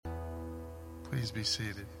Please be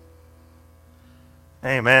seated.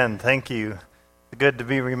 Amen. Thank you. It's good to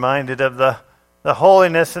be reminded of the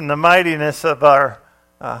holiness and the mightiness of our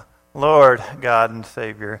Lord, God, and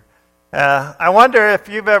Savior. I wonder if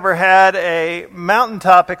you've ever had a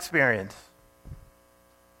mountaintop experience.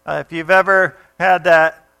 If you've ever had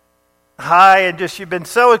that high and just you've been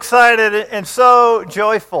so excited and so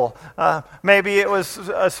joyful. Maybe it was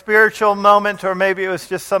a spiritual moment, or maybe it was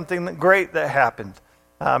just something great that happened.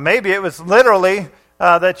 Maybe it was literally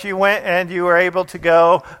that you went and you were able to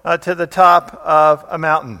go to the top of a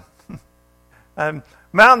mountain.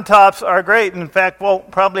 Mountaintops are great. In fact, we'll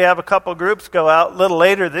probably have a couple groups go out a little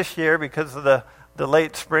later this year because of the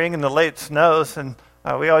late spring and the late snows. And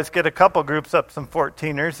we always get a couple groups up, some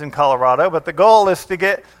 14ers in Colorado. But the goal is to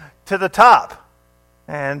get to the top.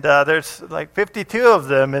 And there's like 52 of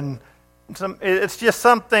them. And it's just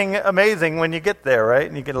something amazing when you get there, right?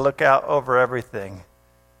 And you get to look out over everything.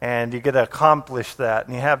 And you get to accomplish that.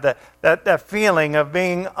 And you have that feeling of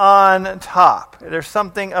being on top. There's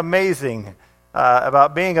something amazing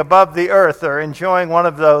about being above the earth or enjoying one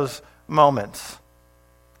of those moments.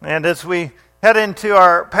 And as we head into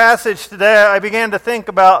our passage today, I began to think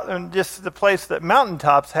about just the place that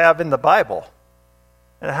mountaintops have in the Bible.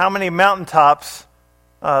 And how many mountaintops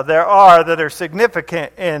there are that are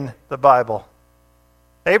significant in the Bible.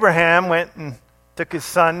 Abraham went and took his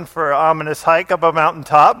son for an ominous hike up a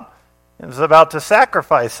mountaintop and was about to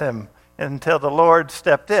sacrifice him until the Lord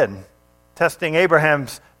stepped in, testing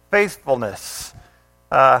Abraham's faithfulness.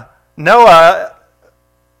 Noah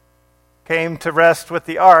came to rest with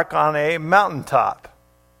the ark on a mountaintop.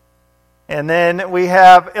 And then we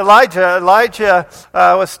have Elijah. Elijah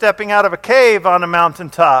was stepping out of a cave on a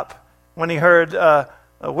mountaintop when he heard a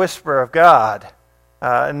whisper of God.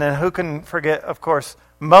 And then who can forget, of course,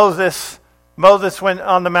 Moses. Moses went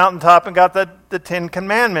on the mountaintop and got the Ten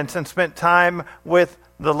Commandments and spent time with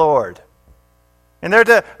the Lord. And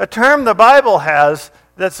there's a term the Bible has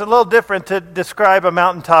that's a little different to describe a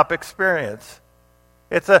mountaintop experience.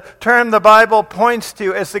 It's a term the Bible points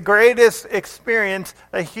to as the greatest experience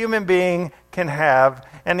a human being can have,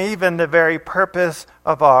 and even the very purpose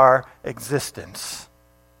of our existence.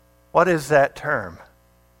 What is that term?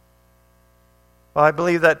 Well, I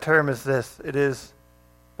believe that term is this. It is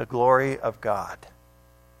the glory of God.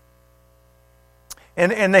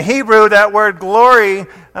 In the Hebrew, that word glory,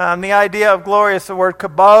 the idea of glory is the word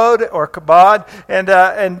kabod or kabod, and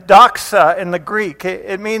doxa in the Greek.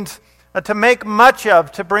 It means to make much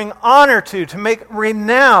of, to bring honor to make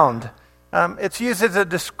renowned. It's used as a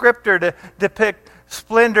descriptor to depict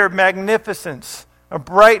splendor, magnificence,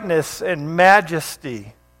 brightness, and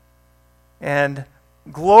majesty. And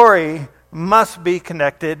glory must be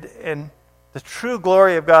connected, and the true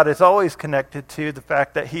glory of God is always connected to the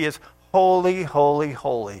fact that He is holy, holy,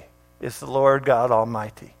 holy is the Lord God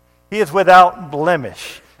Almighty. He is without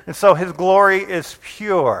blemish. And so His glory is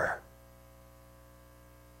pure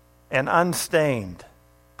and unstained,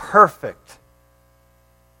 perfect.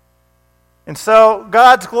 And so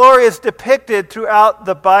God's glory is depicted throughout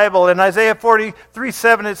the Bible. In Isaiah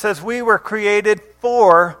 43:7 it says, "We were created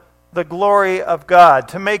for the glory of God,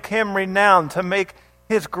 to make Him renowned, to make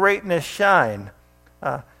His greatness shine."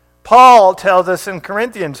 Paul tells us in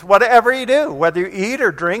Corinthians, whatever you do, whether you eat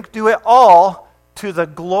or drink, do it all to the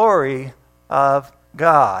glory of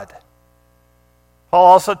God. Paul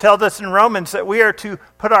also tells us in Romans that we are to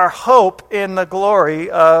put our hope in the glory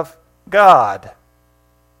of God.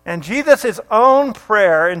 And Jesus' own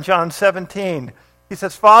prayer in John 17, He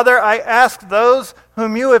says, "Father, I ask those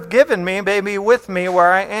whom you have given me may be with me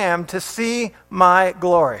where I am to see my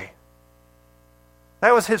glory."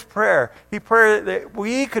 That was His prayer. He prayed that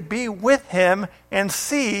we could be with Him and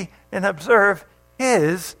see and observe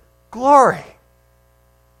His glory.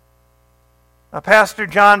 Pastor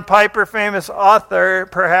John Piper, famous author,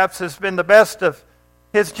 perhaps has been the best of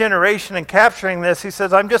his generation in capturing this. He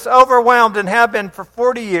says, "I'm just overwhelmed and have been for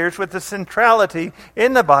 40 years with the centrality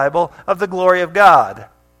in the Bible of the glory of God.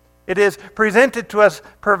 It is presented to us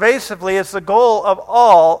pervasively as the goal of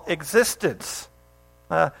all existence."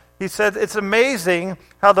 He said, it's amazing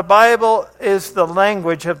how the Bible is the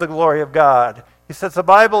language of the glory of God. He says the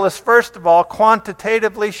Bible is, first of all,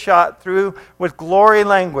 quantitatively shot through with glory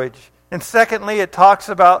language. And secondly, it talks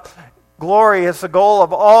about glory as the goal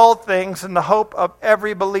of all things and the hope of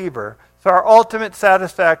every believer. So our ultimate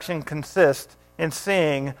satisfaction consists in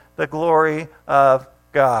seeing the glory of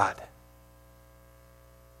God.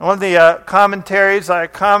 One of the commentaries I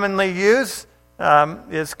commonly use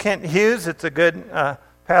is Kent Hughes. It's a good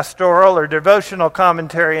pastoral or devotional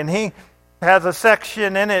commentary, and he has a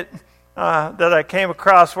section in it that I came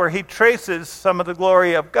across where he traces some of the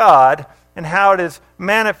glory of God and how it is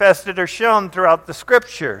manifested or shown throughout the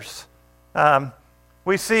Scriptures.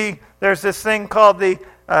 We see there's this thing called the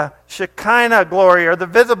Shekinah glory, or the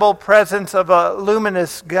visible presence of a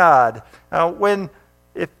luminous God.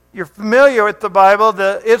 If you're familiar with the Bible,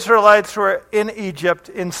 the Israelites were in Egypt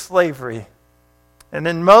in slavery. And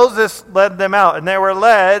then Moses led them out, and they were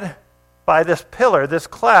led by this pillar, this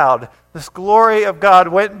cloud. This glory of God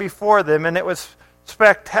went before them, and it was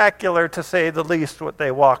spectacular, to say the least, what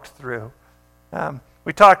they walked through.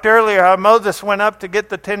 We talked earlier how Moses went up to get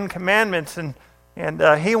the Ten Commandments, and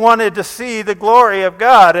he wanted to see the glory of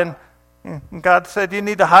God. And God said, you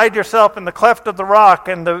need to hide yourself in the cleft of the rock.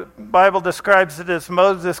 And the Bible describes it as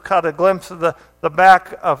Moses caught a glimpse of the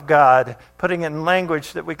back of God, putting it in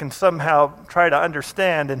language that we can somehow try to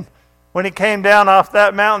understand. And when he came down off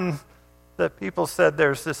that mountain, the people said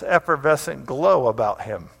there's this effervescent glow about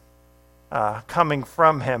him, coming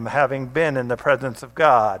from him, having been in the presence of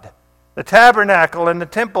God. The tabernacle and the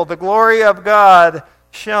temple, the glory of God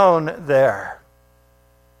shone there.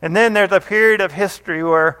 And then there's a period of history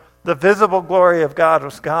where the visible glory of God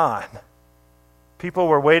was gone. People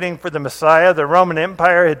were waiting for the Messiah. The Roman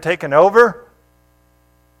Empire had taken over.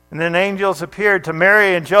 And then angels appeared to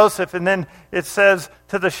Mary and Joseph, and then it says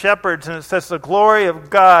to the shepherds, and it says the glory of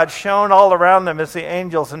God shone all around them as the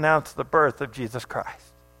angels announced the birth of Jesus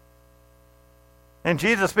Christ. And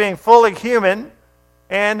Jesus, being fully human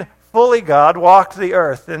and fully God, walked the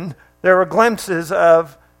earth, and there were glimpses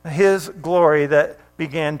of his glory that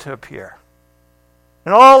began to appear.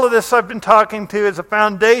 And all of this I've been talking to is a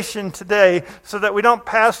foundation today so that we don't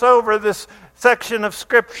pass over this section of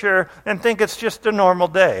Scripture and think it's just a normal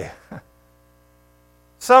day.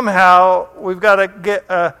 Somehow we've got to get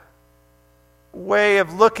a way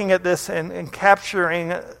of looking at this and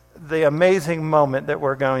capturing the amazing moment that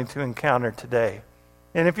we're going to encounter today.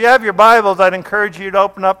 And if you have your Bibles, I'd encourage you to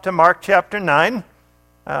open up to Mark chapter 9.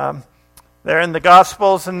 They're in the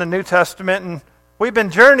Gospels in the New Testament, and we've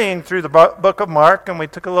been journeying through the book of Mark, and we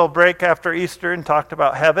took a little break after Easter and talked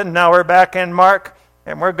about heaven. Now we're back in Mark,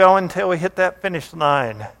 and we're going till we hit that finish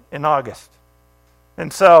line in August.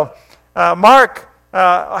 And so Mark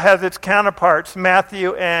has its counterparts,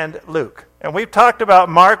 Matthew and Luke. And we've talked about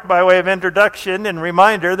Mark by way of introduction and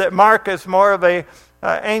reminder that Mark is more of an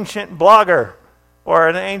ancient blogger or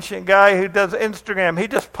an ancient guy who does Instagram. He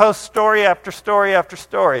just posts story after story after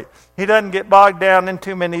story. He doesn't get bogged down in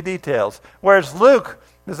too many details. Whereas Luke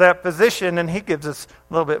is that physician, and he gives us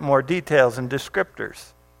a little bit more details and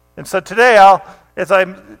descriptors. And so today, as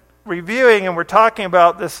I'm reviewing and we're talking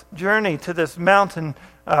about this journey to this mountain,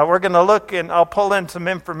 we're going to look, and I'll pull in some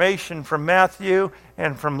information from Matthew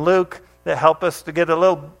and from Luke that help us to get a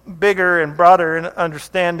little bigger and broader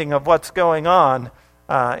understanding of what's going on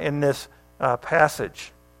in this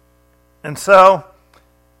passage. And so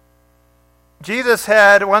Jesus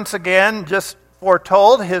had once again just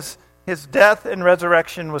foretold his death and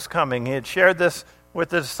resurrection was coming. He had shared this with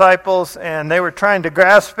the disciples, and they were trying to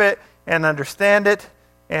grasp it and understand it.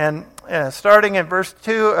 And starting in verse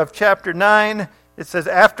 2 of chapter 9, it says,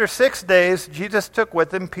 "After 6 days, Jesus took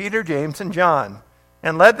with him Peter, James, and John,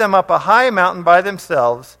 and led them up a high mountain by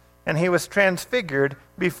themselves, and he was transfigured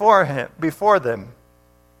before them."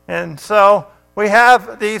 And so we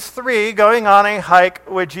have these three going on a hike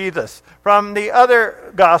with Jesus. From the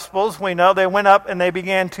other Gospels, we know they went up and they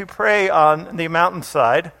began to pray on the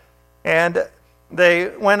mountainside. And they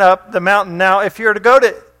went up the mountain. Now, if you were to go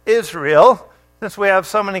to Israel, since we have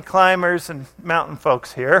so many climbers and mountain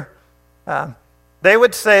folks here, they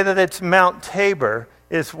would say that it's Mount Tabor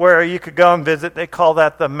is where you could go and visit. They call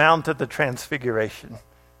that the Mount of the Transfiguration.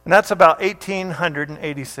 And that's about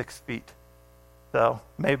 1,886 feet. So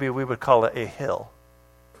maybe we would call it a hill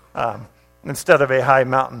instead of a high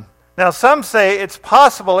mountain. Now some say it's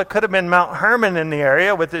possible it could have been Mount Hermon in the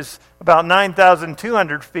area, which is about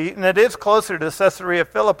 9,200 feet, and it is closer to Caesarea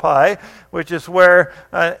Philippi, which is where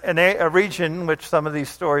a region which some of these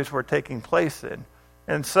stories were taking place in.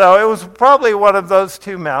 And so it was probably one of those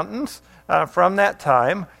two mountains from that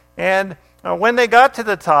time. And when they got to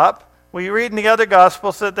the top, we read in the other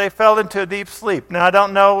Gospels that they fell into a deep sleep. Now, I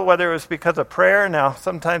don't know whether it was because of prayer. Now,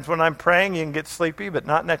 sometimes when I'm praying, you can get sleepy, but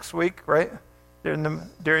not next week, right?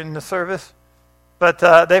 During the service.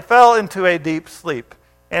 But they fell into a deep sleep.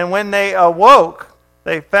 And when they awoke,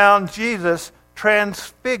 they found Jesus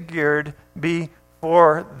transfigured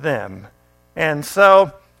before them. And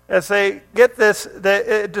so, as they get this,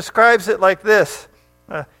 it describes it like this.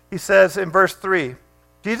 He says in verse 3,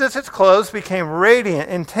 "Jesus' clothes became radiant,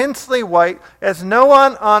 intensely white, as no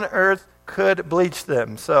one on earth could bleach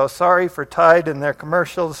them." So sorry for Tide and their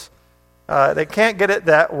commercials. They can't get it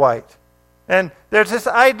that white. And there's this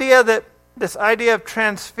idea of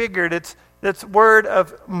transfigured. It's this word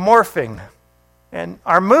of morphing. And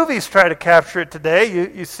our movies try to capture it today.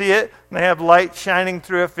 You see it, and they have light shining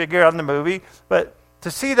through a figure on the movie. But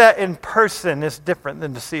to see that in person is different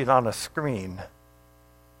than to see it on a screen.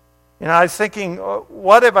 I was thinking,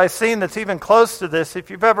 what have I seen that's even close to this? If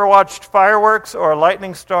you've ever watched fireworks or a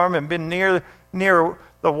lightning storm and been near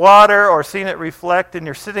the water or seen it reflect, and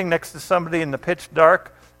you're sitting next to somebody in the pitch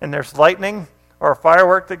dark and there's lightning or a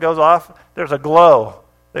firework that goes off, there's a glow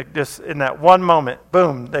that just in that one moment,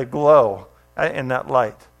 boom, they glow in that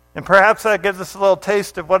light. And perhaps that gives us a little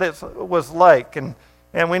taste of what it was like. And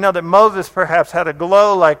we know that Moses perhaps had a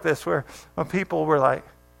glow like this where when people were like,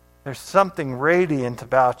 there's something radiant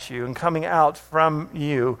about you and coming out from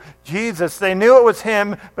you. Jesus, they knew it was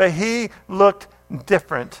him, but he looked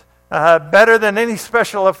different. Better than any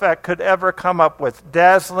special effect could ever come up with.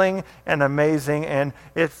 Dazzling and amazing, and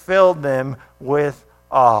it filled them with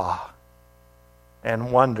awe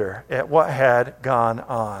and wonder at what had gone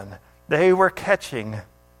on. They were catching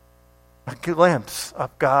a glimpse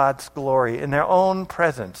of God's glory in their own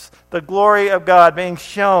presence. The glory of God being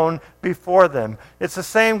shown before them. It's the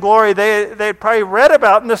same glory they'd probably read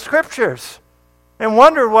about in the Scriptures and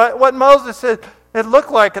wondered what Moses said it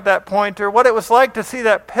looked like at that point, or what it was like to see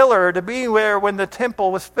that pillar, to be there when the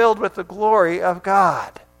temple was filled with the glory of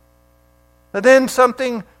God. But then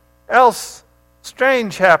something else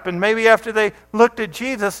strange happened. Maybe after they looked at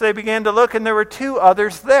Jesus, they began to look, and there were two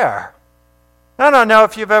others there. I don't know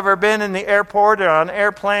if you've ever been in the airport or on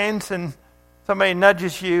airplanes and somebody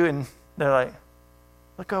nudges you and they're like,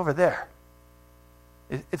 look over there.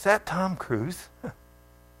 Is that Tom Cruise?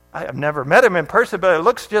 I've never met him in person, but it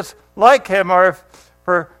looks just like him. Or if,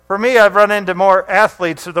 for me, I've run into more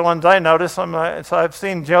athletes are the ones I notice. So I've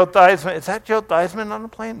seen Joe Theismann. Is that Joe Theismann on the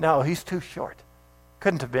plane? No, he's too short.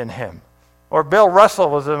 Couldn't have been him. Or Bill Russell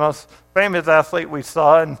was the most famous athlete we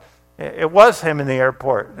saw, and it was him in the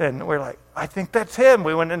airport. And we're like, I think that's him.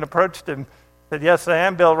 We went and approached him. Said, yes, I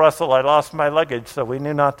am Bill Russell. I lost my luggage, so we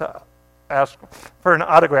knew not to ask for an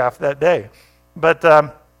autograph that day. But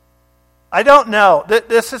I don't know.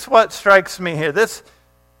 This is what strikes me here.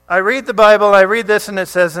 I read the Bible, I read this, and it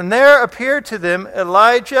says, and there appeared to them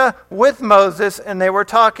Elijah with Moses, and they were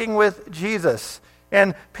talking with Jesus.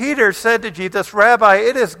 And Peter said to Jesus, Rabbi,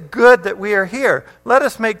 it is good that we are here. Let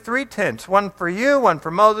us make 3 tents, one for you, one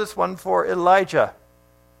for Moses, one for Elijah.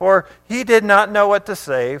 For he did not know what to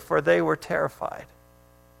say, for they were terrified.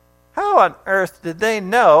 How on earth did they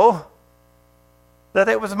know that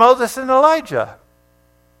it was Moses and Elijah?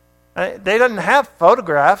 They didn't have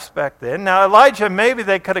photographs back then. Now, Elijah, maybe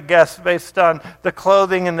they could have guessed based on the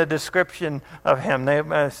clothing and the description of him.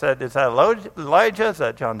 They said, is that Elijah? Is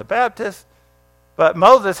that John the Baptist? But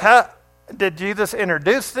Moses, did Jesus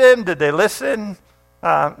introduce them? Did they listen?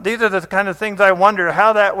 These are the kind of things I wonder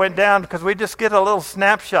how that went down, because we just get a little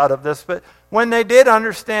snapshot of this. But when they did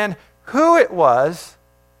understand who it was,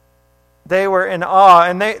 they were in awe,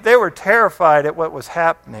 and they were terrified at what was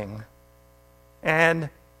happening. And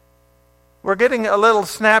we're getting a little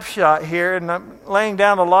snapshot here, and I'm laying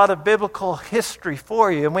down a lot of biblical history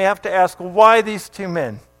for you. And we have to ask, why these two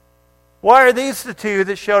men? Why are these the two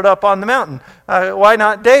that showed up on the mountain? Why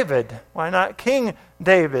not David? Why not King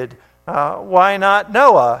David? Why not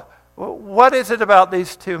Noah? What is it about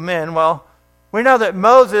these two men? Well, we know that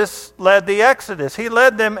Moses led the Exodus. He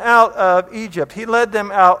led them out of Egypt. He led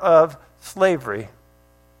them out of slavery.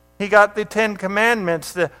 He got the 10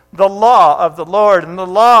 Commandments, the law of the Lord, and the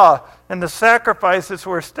law and the sacrifices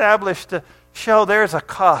were established to show there's a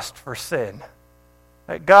cost for sin.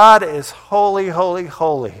 That God is holy, holy,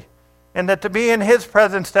 holy. And that to be in his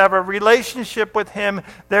presence, to have a relationship with him,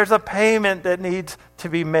 there's a payment that needs to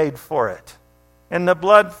be made for it. And the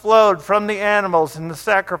blood flowed from the animals, and the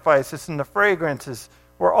sacrifices and the fragrances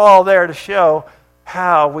were all there to show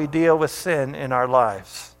how we deal with sin in our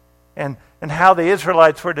lives. And how the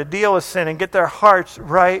Israelites were to deal with sin and get their hearts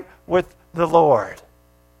right with the Lord.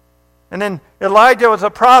 And then Elijah was a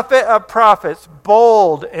prophet of prophets,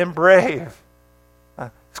 bold and brave,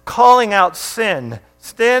 calling out sin,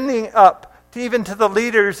 standing up even to the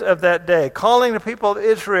leaders of that day, calling the people of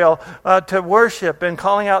Israel to worship and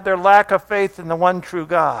calling out their lack of faith in the one true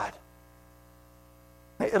God.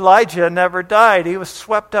 Elijah never died. He was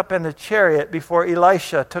swept up in a chariot before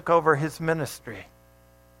Elisha took over his ministry.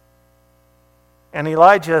 And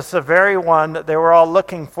Elijah is the very one that they were all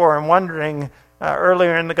looking for and wondering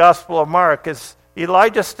earlier in the Gospel of Mark, is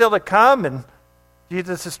Elijah still to come? And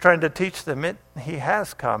Jesus is trying to teach them he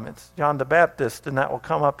has come. It's John the Baptist, and that will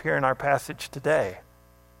come up here in our passage today.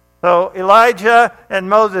 So Elijah and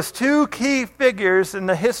Moses, two key figures in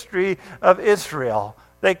the history of Israel,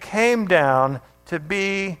 they came down to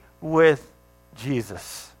be with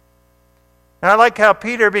Jesus. And I like how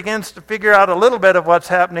Peter begins to figure out a little bit of what's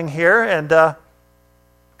happening here and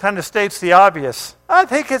kind of states the obvious. I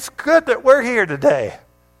think it's good that we're here today.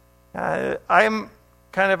 I'm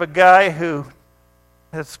kind of a guy who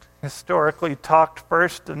has historically talked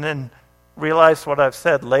first and then realized what I've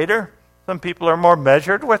said later. Some people are more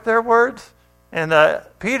measured with their words. And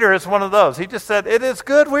Peter is one of those. He just said, it is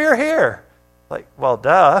good we're here. Like, well,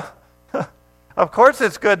 duh. Of course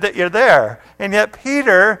it's good that you're there. And yet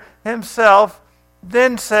Peter himself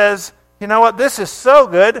then says, you know what, this is so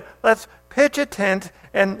good. Let's pitch a tent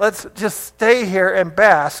and let's just stay here and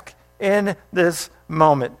bask in this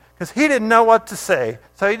moment. Because he didn't know what to say.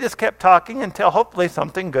 So he just kept talking until hopefully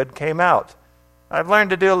something good came out. I've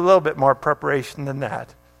learned to do a little bit more preparation than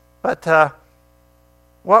that. But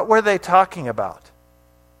what were they talking about?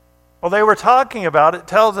 Well, they were talking about, it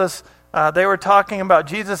tells us, they were talking about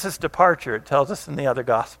Jesus' departure, it tells us in the other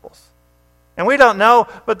Gospels. And we don't know,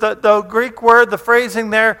 but the Greek word, the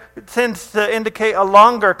phrasing there, it tends to indicate a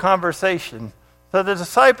longer conversation. So the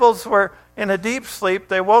disciples were in a deep sleep.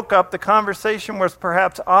 They woke up. The conversation was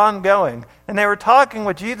perhaps ongoing. And they were talking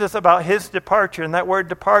with Jesus about his departure. And that word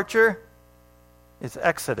departure is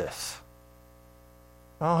Exodus.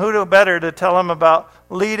 Well, who knew better to tell him about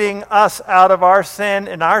leading us out of our sin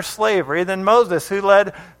and our slavery than Moses, who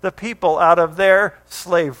led the people out of their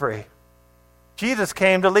slavery? Jesus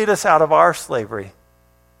came to lead us out of our slavery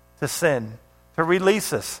to sin, to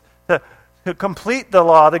release us, to complete the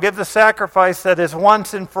law, to give the sacrifice that is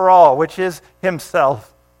once and for all, which is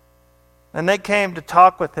himself. And they came to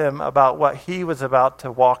talk with him about what he was about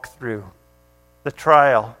to walk through, the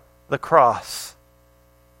trial, the cross,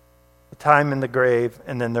 the time in the grave,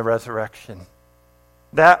 and then the resurrection.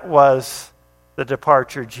 That was the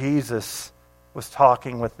departure Jesus was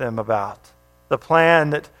talking with them about. The plan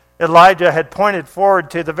that Elijah had pointed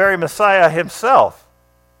forward to, the very Messiah himself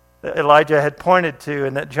that Elijah had pointed to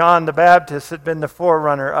and that John the Baptist had been the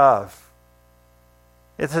forerunner of.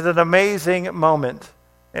 It's an amazing moment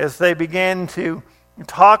as they begin to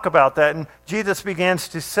talk about that, and Jesus begins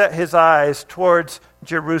to set his eyes towards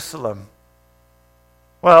Jerusalem.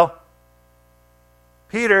 Well,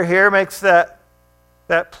 Peter here makes that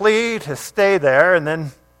plea to stay there, and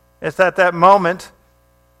then it's at that moment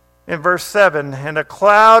in verse 7, and a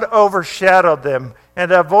cloud overshadowed them,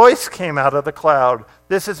 and a voice came out of the cloud.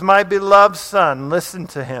 This is my beloved Son, listen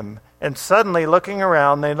to him. And suddenly, looking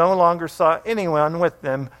around, they no longer saw anyone with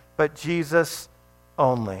them, but Jesus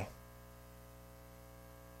only.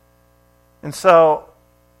 And so,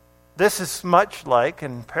 this is much like,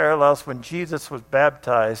 and parallels when Jesus was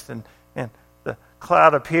baptized, and the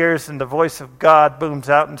cloud appears, and the voice of God booms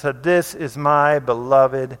out and said, this is my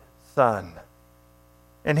beloved Son.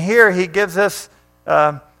 And here he gives us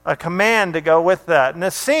a command to go with that. And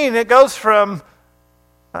the scene, it goes from,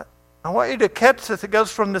 I want you to catch this, it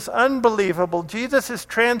goes from this unbelievable, Jesus is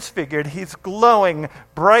transfigured, he's glowing,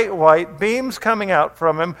 bright white, beams coming out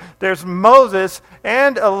from him. There's Moses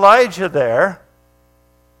and Elijah there.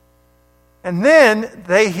 And then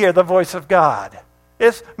they hear the voice of God.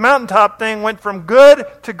 This mountaintop thing went from good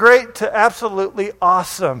to great to absolutely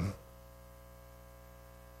awesome.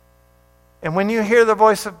 And when you hear the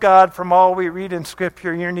voice of God from all we read in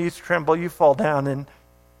Scripture, your knees tremble, you fall down and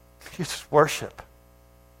you just worship.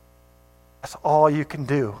 That's all you can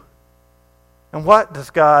do. And what does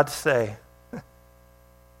God say?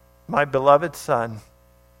 My beloved Son,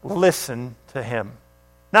 listen to him.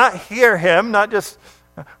 Not hear him, not just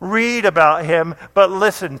read about him, but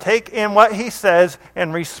listen. Take in what he says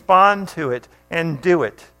and respond to it and do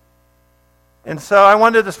it. And so I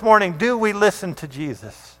wonder this morning, do we listen to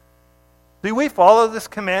Jesus? Do we follow this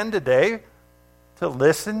command today to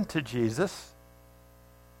listen to Jesus?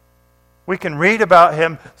 We can read about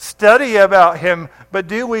him, study about him, but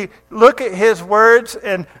do we look at his words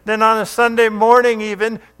and then on a Sunday morning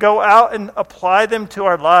even go out and apply them to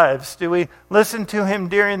our lives? Do we listen to him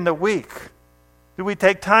during the week? Do we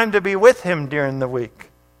take time to be with him during the week?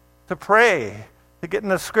 To pray, to get in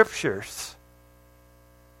the Scriptures?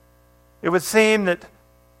 It would seem that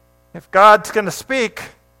if God's going to speak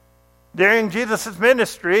during Jesus'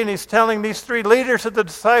 ministry, and he's telling these three leaders of the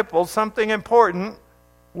disciples something important,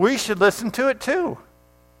 we should listen to it too.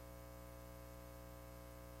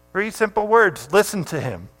 3 simple words, listen to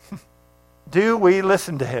him. Do we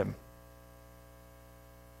listen to him?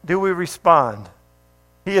 Do we respond?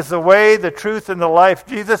 He is the way, the truth, and the life.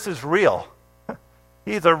 Jesus is real.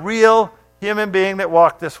 He's a real human being that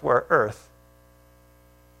walked this earth.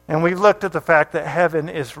 And we looked at the fact that heaven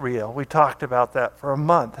is real. We talked about that for a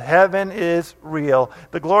month. Heaven is real.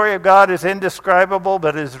 The glory of God is indescribable,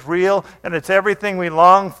 but is real, and it's everything we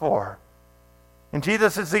long for. And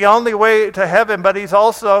Jesus is the only way to heaven, but he's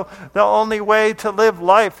also the only way to live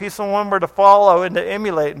life. He's the one we're to follow and to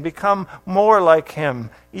emulate and become more like him,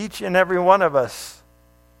 each and every one of us.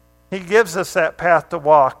 He gives us that path to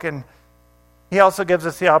walk, and he also gives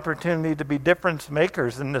us the opportunity to be difference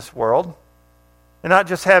makers in this world. And not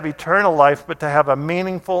just have eternal life, but to have a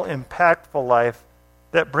meaningful, impactful life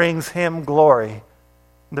that brings him glory.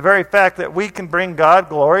 And the very fact that we can bring God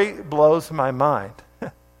glory blows my mind.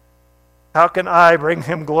 How can I bring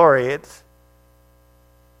him glory?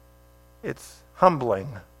 It's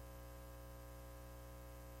humbling.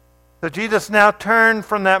 So Jesus now turned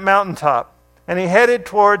from that mountaintop, and he headed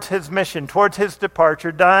towards his mission, towards his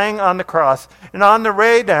departure, dying on the cross. And on the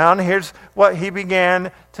way down, here's what he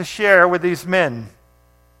began to share with these men.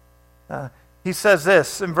 He says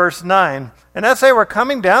this in verse 9, "And as they were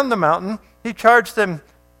coming down the mountain, he charged them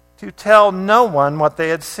to tell no one what they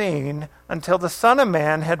had seen until the Son of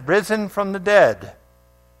Man had risen from the dead.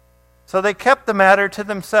 So they kept the matter to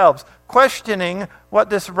themselves, questioning what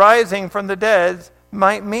this rising from the dead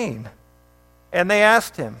might mean. And they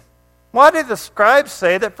asked him, 'Why did the scribes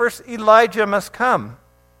say that first Elijah must come?'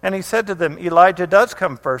 And he said to them, 'Elijah does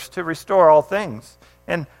come first to restore all things.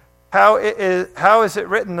 And how is it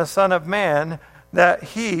written, the Son of Man, that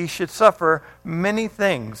he should suffer many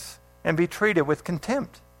things and be treated with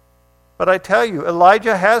contempt? But I tell you,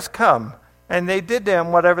 Elijah has come, and they did to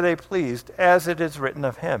him whatever they pleased, as it is written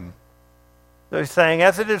of him.'" So he's saying,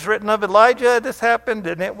 as it is written of Elijah, this happened,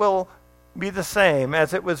 and it will be the same.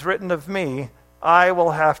 As it was written of me, I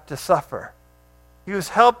will have to suffer. He was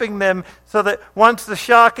helping them so that once the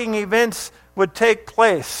shocking events would take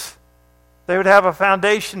place, they would have a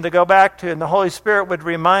foundation to go back to, and the Holy Spirit would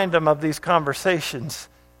remind them of these conversations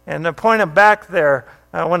and to point them back there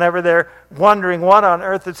whenever they're wondering what on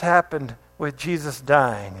earth has happened with Jesus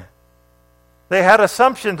dying. They had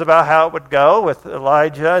assumptions about how it would go with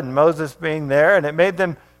Elijah and Moses being there, and it made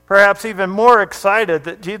them perhaps even more excited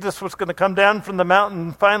that Jesus was going to come down from the mountain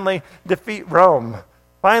and finally defeat Rome,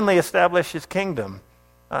 finally establish his kingdom.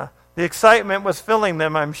 The excitement was filling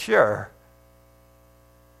them, I'm sure.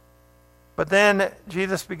 But then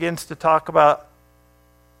Jesus begins to talk about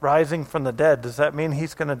rising from the dead. Does that mean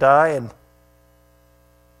he's going to die?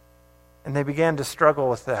 And they began to struggle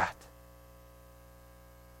with that.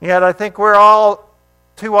 Yet I think we're all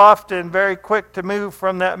too often very quick to move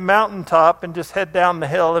from that mountaintop and just head down the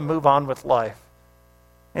hill and move on with life.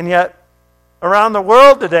 And yet, around the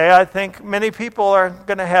world today, I think many people are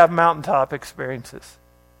going to have mountaintop experiences.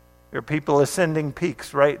 There are people ascending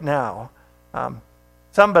peaks right now.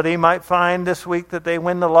 Somebody might find this week that they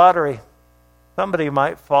win the lottery. Somebody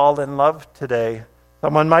might fall in love today.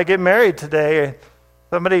 Someone might get married today.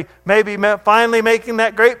 Somebody may be finally making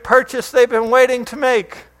that great purchase they've been waiting to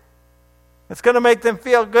make. It's going to make them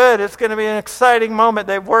feel good. It's going to be an exciting moment.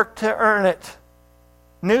 They've worked to earn it.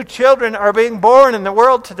 New children are being born in the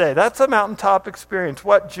world today. That's a mountaintop experience.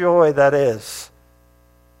 What joy that is.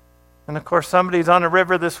 And of course, somebody's on a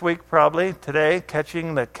river this week probably today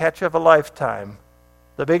catching the catch of a lifetime.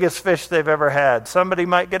 The biggest fish they've ever had. Somebody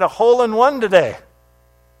might get a hole-in-one today.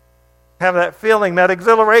 Have that feeling, that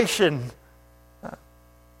exhilaration.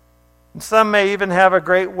 And some may even have a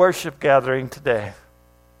great worship gathering today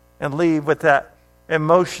and leave with that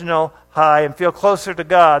emotional high and feel closer to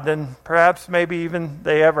God than perhaps maybe even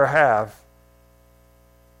they ever have.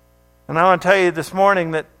 And I want to tell you this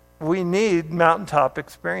morning that we need mountaintop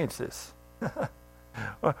experiences.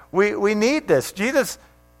 we need this. Jesus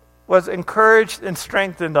was encouraged and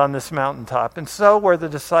strengthened on this mountaintop, and so were the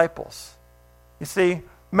disciples. You see,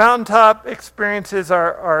 mountaintop experiences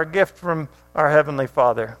are a gift from our Heavenly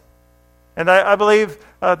Father. And I believe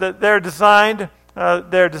that they're designed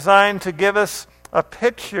to give us a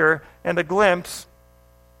picture and a glimpse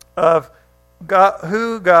of God,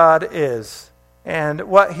 who God is and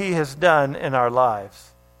what he has done in our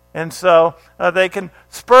lives. And so they can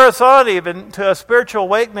spur us on even to a spiritual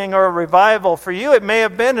awakening or a revival. For you, it may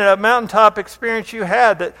have been a mountaintop experience you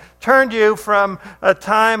had that turned you from a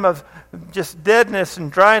time of just deadness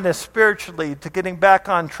and dryness spiritually to getting back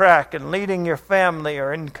on track and leading your family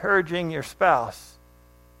or encouraging your spouse.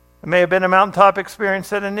 It may have been a mountaintop experience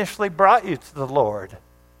that initially brought you to the Lord.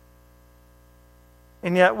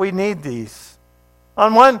 And yet we need these.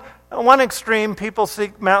 On one extreme, people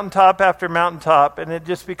seek mountaintop after mountaintop, and it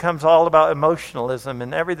just becomes all about emotionalism,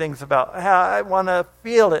 and everything's about, I want to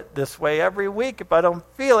feel it this way every week. If I don't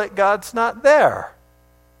feel it, God's not there.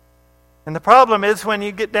 And the problem is when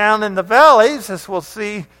you get down in the valleys, as we'll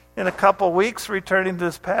see in a couple weeks, returning to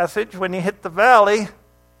this passage, when you hit the valley,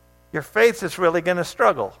 your faith is really going to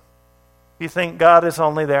struggle. You think God is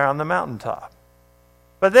only there on the mountaintop.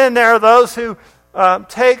 But then there are those who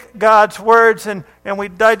take God's words and we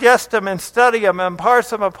digest them and study them and parse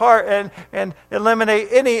them apart and eliminate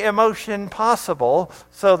any emotion possible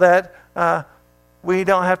so that we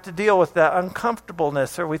don't have to deal with that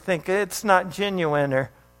uncomfortableness, or we think it's not genuine,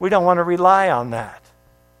 or we don't want to rely on that.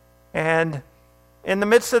 And in the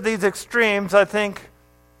midst of these extremes, I think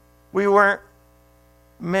we weren't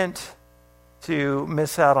meant to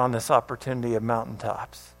miss out on this opportunity of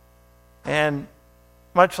mountaintops. And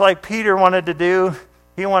much like Peter wanted to do,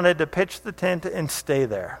 he wanted to pitch the tent and stay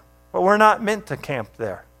there. But we're not meant to camp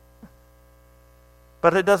there.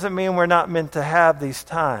 But it doesn't mean we're not meant to have these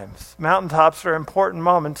times. Mountaintops are important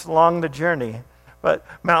moments along the journey, but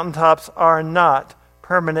mountaintops are not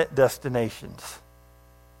permanent destinations.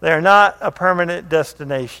 They're not a permanent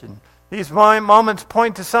destination. These moments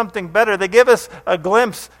point to something better. They give us a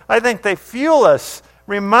glimpse. I think they fuel us,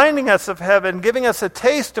 reminding us of heaven, giving us a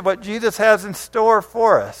taste of what Jesus has in store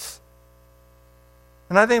for us.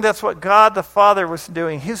 And I think that's what God the Father was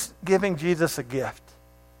doing. He's giving Jesus a gift.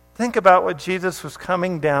 Think about what Jesus was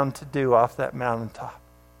coming down to do off that mountaintop,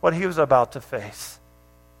 what he was about to face.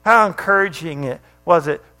 How encouraging was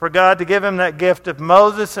it for God to give him that gift of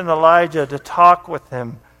Moses and Elijah to talk with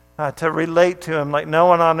him, to relate to him like no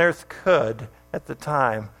one on earth could at the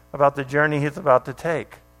time about the journey he's about to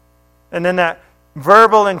take. And then that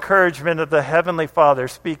verbal encouragement of the Heavenly Father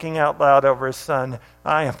speaking out loud over his Son,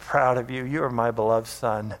 I am proud of you. You are my beloved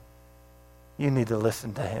Son. You need to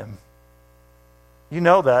listen to him. You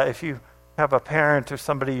know that if you have a parent or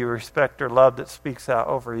somebody you respect or love that speaks out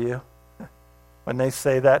over you. When they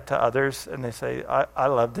say that to others and they say, I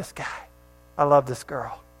love this guy. I love this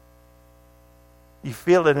girl. You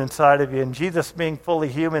feel it inside of you. And Jesus, being fully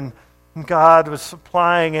human, God was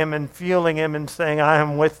supplying him and fueling him and saying, I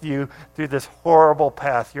am with you through this horrible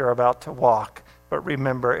path you're about to walk. But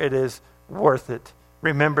remember, it is worth it.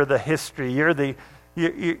 Remember the history.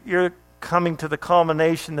 You're coming to the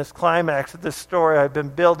culmination, this climax of this story I've been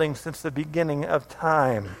building since the beginning of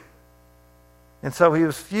time. And so he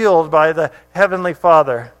was fueled by the Heavenly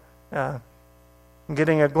Father,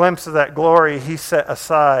 getting a glimpse of that glory he set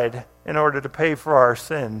aside in order to pay for our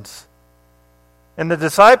sins. And the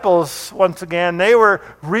disciples, once again, they were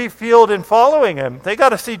refueled in following him. They got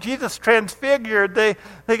to see Jesus transfigured. They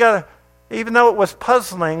got to, even though it was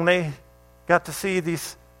puzzling, they got to see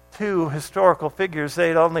these two historical figures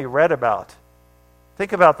they'd only read about.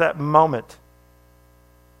 Think about that moment.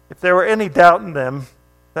 If there were any doubt in them,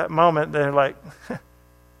 that moment, they're like,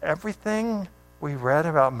 everything we read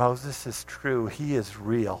about Moses is true. He is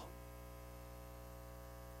real.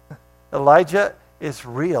 Elijah is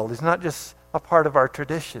real. He's not just a part of our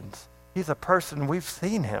traditions. He's a person. We've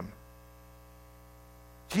seen him.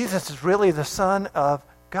 Jesus is really the Son of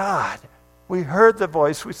God. We heard the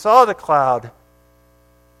voice. We saw the cloud.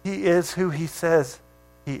 He is who he says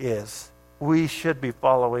he is. We should be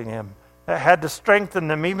following him. That had to strengthen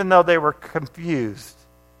them even though they were confused.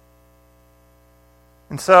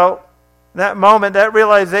 And so that moment, that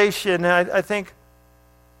realization, I think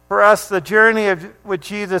for us, the journey with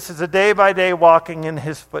Jesus is a day-by-day walking in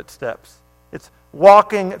his footsteps. It's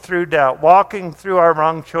walking through doubt, walking through our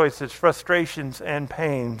wrong choices, frustrations, and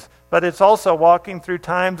pains. But it's also walking through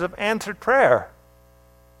times of answered prayer,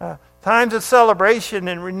 times of celebration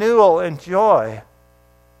and renewal and joy,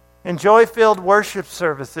 and joy-filled worship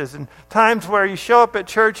services, and times where you show up at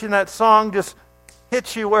church and that song just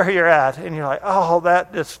hits you where you're at, and you're like, oh,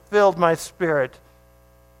 that just filled my spirit.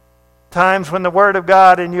 Times when the Word of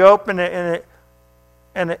God, and you open it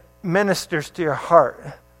and it ministers to your heart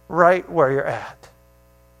right where you're at.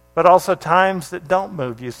 But also times that don't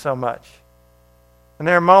move you so much. And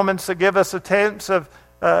there are moments that give us a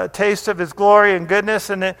taste of his glory and goodness,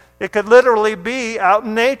 and it could literally be out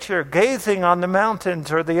in nature, gazing on the mountains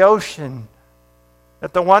or the ocean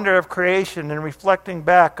at the wonder of creation and reflecting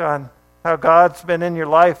back on how God's been in your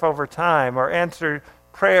life over time, or answered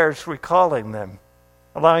prayers recalling them,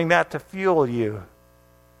 allowing that to fuel you.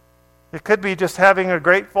 It could be just having a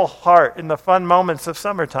grateful heart in the fun moments of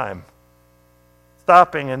summertime.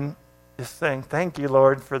 Stopping and just saying, thank you,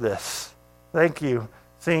 Lord, for this. Thank you.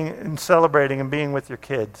 Seeing and celebrating and being with your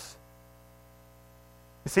kids.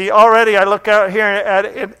 You see, already I look out here at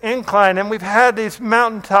an incline, and we've had these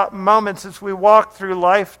mountaintop moments as we walk through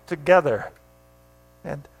life together.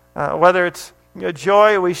 And whether it's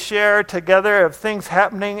joy we share together of things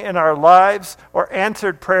happening in our lives, or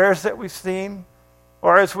answered prayers that we've seen,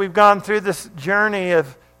 or as we've gone through this journey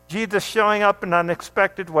of Jesus showing up in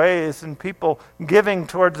unexpected ways and people giving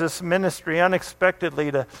towards this ministry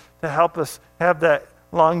unexpectedly to help us have that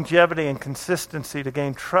longevity and consistency to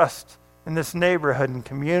gain trust in this neighborhood and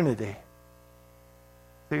community.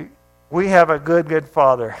 See, we have a good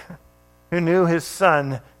Father who knew his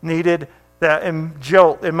Son needed that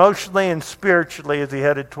jolt emotionally and spiritually as he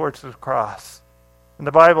headed towards the cross. And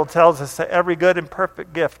the Bible tells us that every good and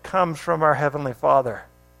perfect gift comes from our Heavenly Father.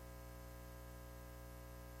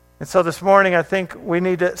 And so this morning I think we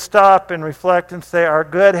need to stop and reflect and say, our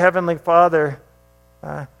good Heavenly Father,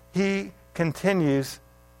 He continues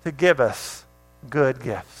to give us good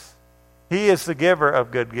gifts. He is the giver of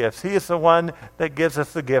good gifts. He is the one that gives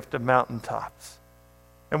us the gift of mountaintops.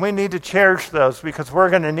 And we need to cherish those because we're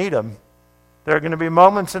going to need them. There are going to be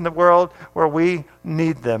moments in the world where we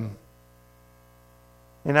need them.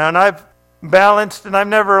 And I've balanced, and I've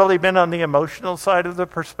never really been on the emotional side of the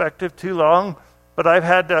perspective too long, but I've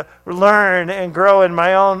had to learn and grow in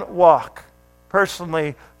my own walk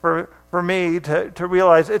personally for me to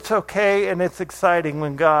realize it's okay and it's exciting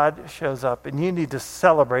when God shows up, and you need to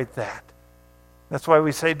celebrate that. That's why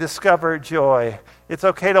we say discover joy. It's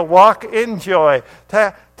okay to walk in joy,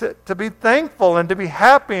 to be thankful and to be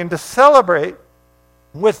happy and to celebrate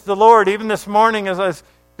with the Lord. Even this morning as I was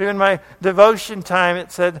doing my devotion time,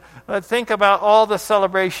 it said, think about all the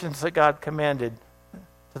celebrations that God commanded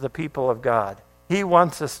to the people of God. He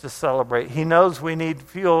wants us to celebrate. He knows we need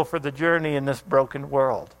fuel for the journey in this broken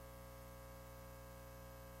world.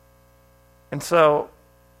 And so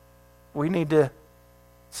we need to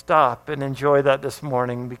stop and enjoy that this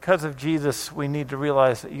morning. Because of Jesus, we need to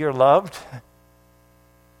realize that you're loved,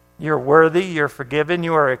 you're worthy, you're forgiven,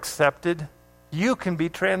 you are accepted. You can be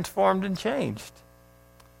transformed and changed.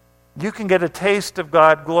 You can get a taste of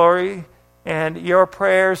God's glory, and your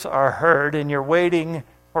prayers are heard, and your waiting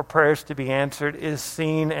for prayers to be answered is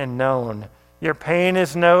seen and known. Your pain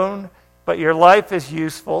is known, but your life is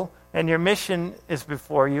useful, and your mission is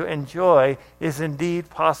before you, and joy is indeed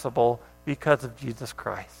possible because of Jesus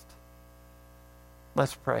Christ.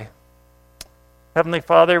 Let's pray. Heavenly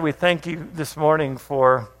Father, we thank you this morning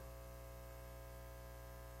for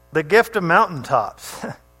the gift of mountaintops.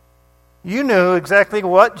 You knew exactly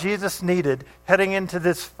what Jesus needed heading into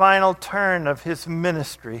this final turn of his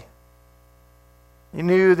ministry. You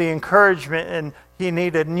knew the encouragement he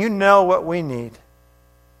needed, and you know what we need.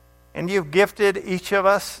 And you've gifted each of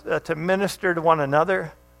us to minister to one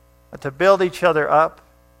another, to build each other up.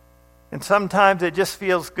 And sometimes it just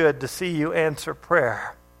feels good to see you answer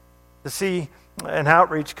prayer, to see an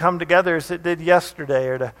outreach come together as it did yesterday,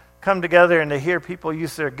 or to come together and to hear people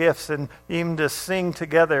use their gifts and even to sing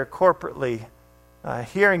together corporately.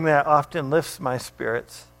 Hearing that often lifts my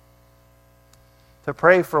spirits. To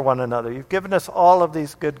pray for one another. You've given us all of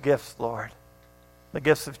these good gifts, Lord. The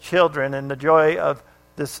gifts of children and the joy of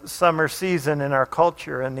this summer season in our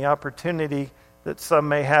culture and the opportunity that some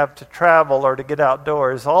may have to travel or to get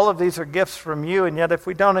outdoors. All of these are gifts from you, and yet if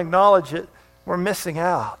we don't acknowledge it, we're missing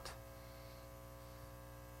out.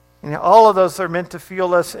 And all of those are meant to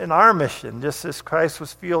fuel us in our mission, just as Christ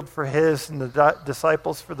was fueled for his and the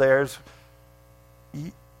disciples for theirs.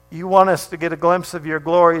 You want us to get a glimpse of your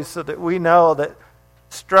glory so that we know that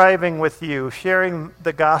striving with you, sharing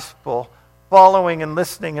the gospel, following and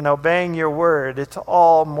listening and obeying your word, it's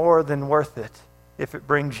all more than worth it if it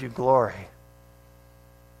brings you glory.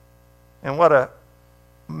 And what an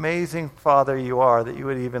amazing Father you are that you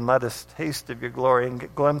would even let us taste of your glory and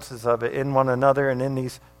get glimpses of it in one another and in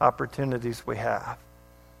these opportunities we have.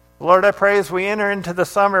 Lord, I pray as we enter into the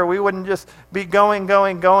summer, we wouldn't just be going,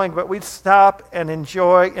 but we'd stop and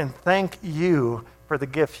enjoy and thank you for the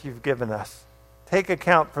gifts you've given us. Take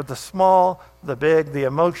account for the small, the big, the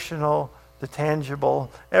emotional, the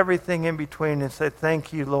tangible, everything in between, and say,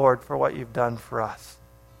 thank you, Lord, for what you've done for us,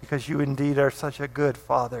 because you indeed are such a good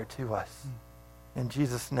Father to us. In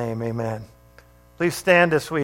Jesus' name, amen. Please stand as we